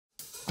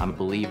I'm a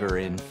believer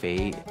in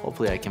fate.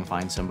 Hopefully I can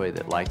find somebody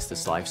that likes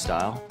this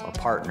lifestyle, a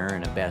partner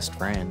and a best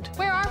friend.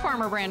 Where are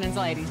Farmer Brandon's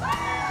ladies?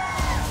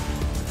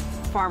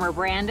 Farmer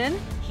Brandon,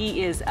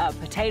 he is a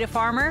potato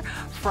farmer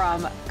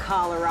from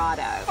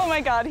Colorado. Oh my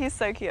God, he's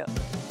so cute.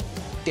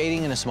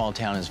 Dating in a small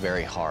town is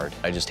very hard.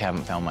 I just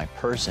haven't found my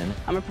person.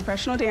 I'm a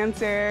professional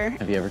dancer.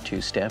 Have you ever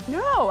two-stepped?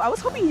 No, I was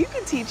hoping you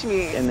could teach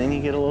me. And then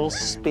you get a little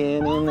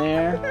spin in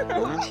there.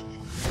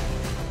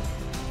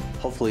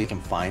 Hopefully you can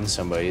find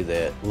somebody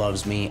that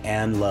loves me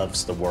and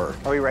loves the work.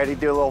 Are we ready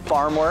to do a little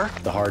farm work?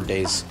 The hard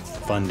days,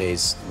 fun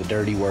days, the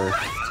dirty work.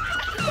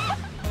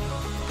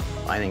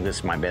 I think this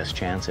is my best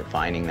chance at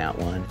finding that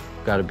one.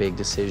 Got a big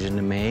decision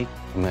to make.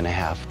 I'm gonna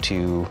have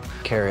to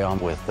carry on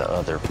with the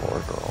other 4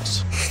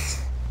 girls.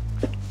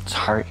 It's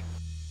hard.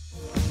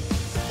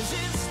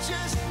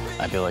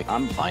 I feel like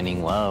I'm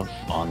finding love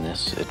on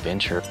this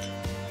adventure.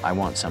 I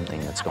want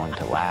something that's going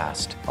to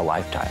last a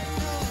lifetime.